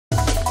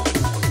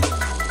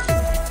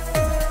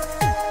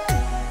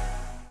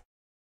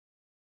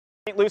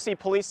St. Lucie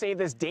police say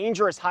this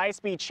dangerous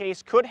high-speed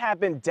chase could have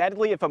been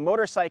deadly if a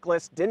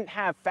motorcyclist didn't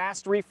have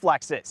fast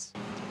reflexes.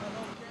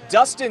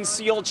 Dustin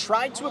Seal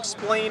tried to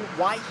explain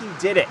why he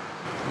did it.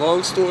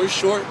 Long story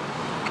short,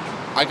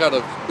 I got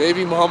a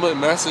baby mama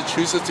in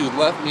Massachusetts who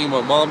left me.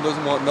 My mom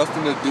doesn't want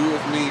nothing to do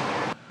with me.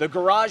 The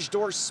garage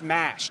door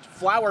smashed,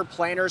 flower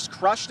planters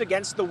crushed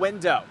against the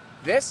window.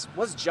 This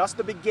was just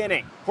the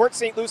beginning. Port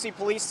St. Lucie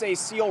police say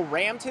Seal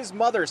rammed his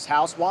mother's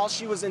house while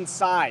she was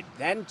inside,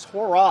 then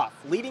tore off,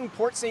 leading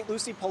Port St.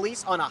 Lucie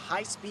police on a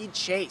high-speed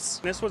chase.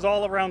 This was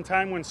all around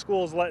time when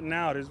school's letting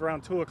out. It was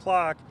around 2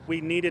 o'clock.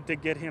 We needed to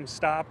get him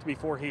stopped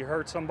before he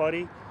hurt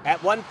somebody.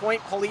 At one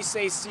point, police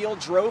say Seal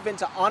drove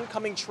into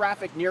oncoming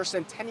traffic near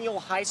Centennial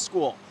High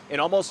School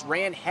and almost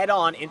ran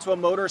head-on into a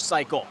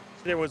motorcycle.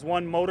 There was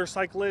one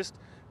motorcyclist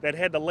that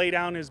had to lay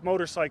down his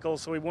motorcycle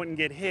so he wouldn't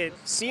get hit.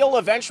 Seal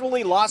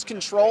eventually lost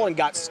control and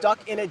got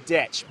stuck in a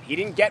ditch. He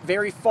didn't get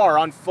very far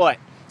on foot.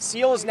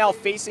 Seal is now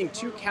facing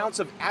 2 counts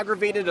of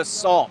aggravated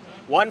assault,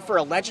 one for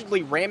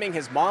allegedly ramming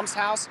his mom's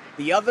house,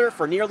 the other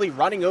for nearly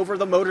running over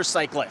the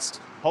motorcyclist.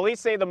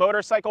 Police say the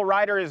motorcycle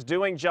rider is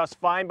doing just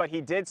fine, but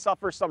he did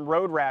suffer some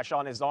road rash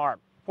on his arm.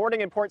 Reporting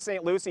in Port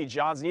St. Lucie,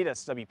 John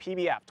Znitas,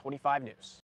 WPBF 25 News.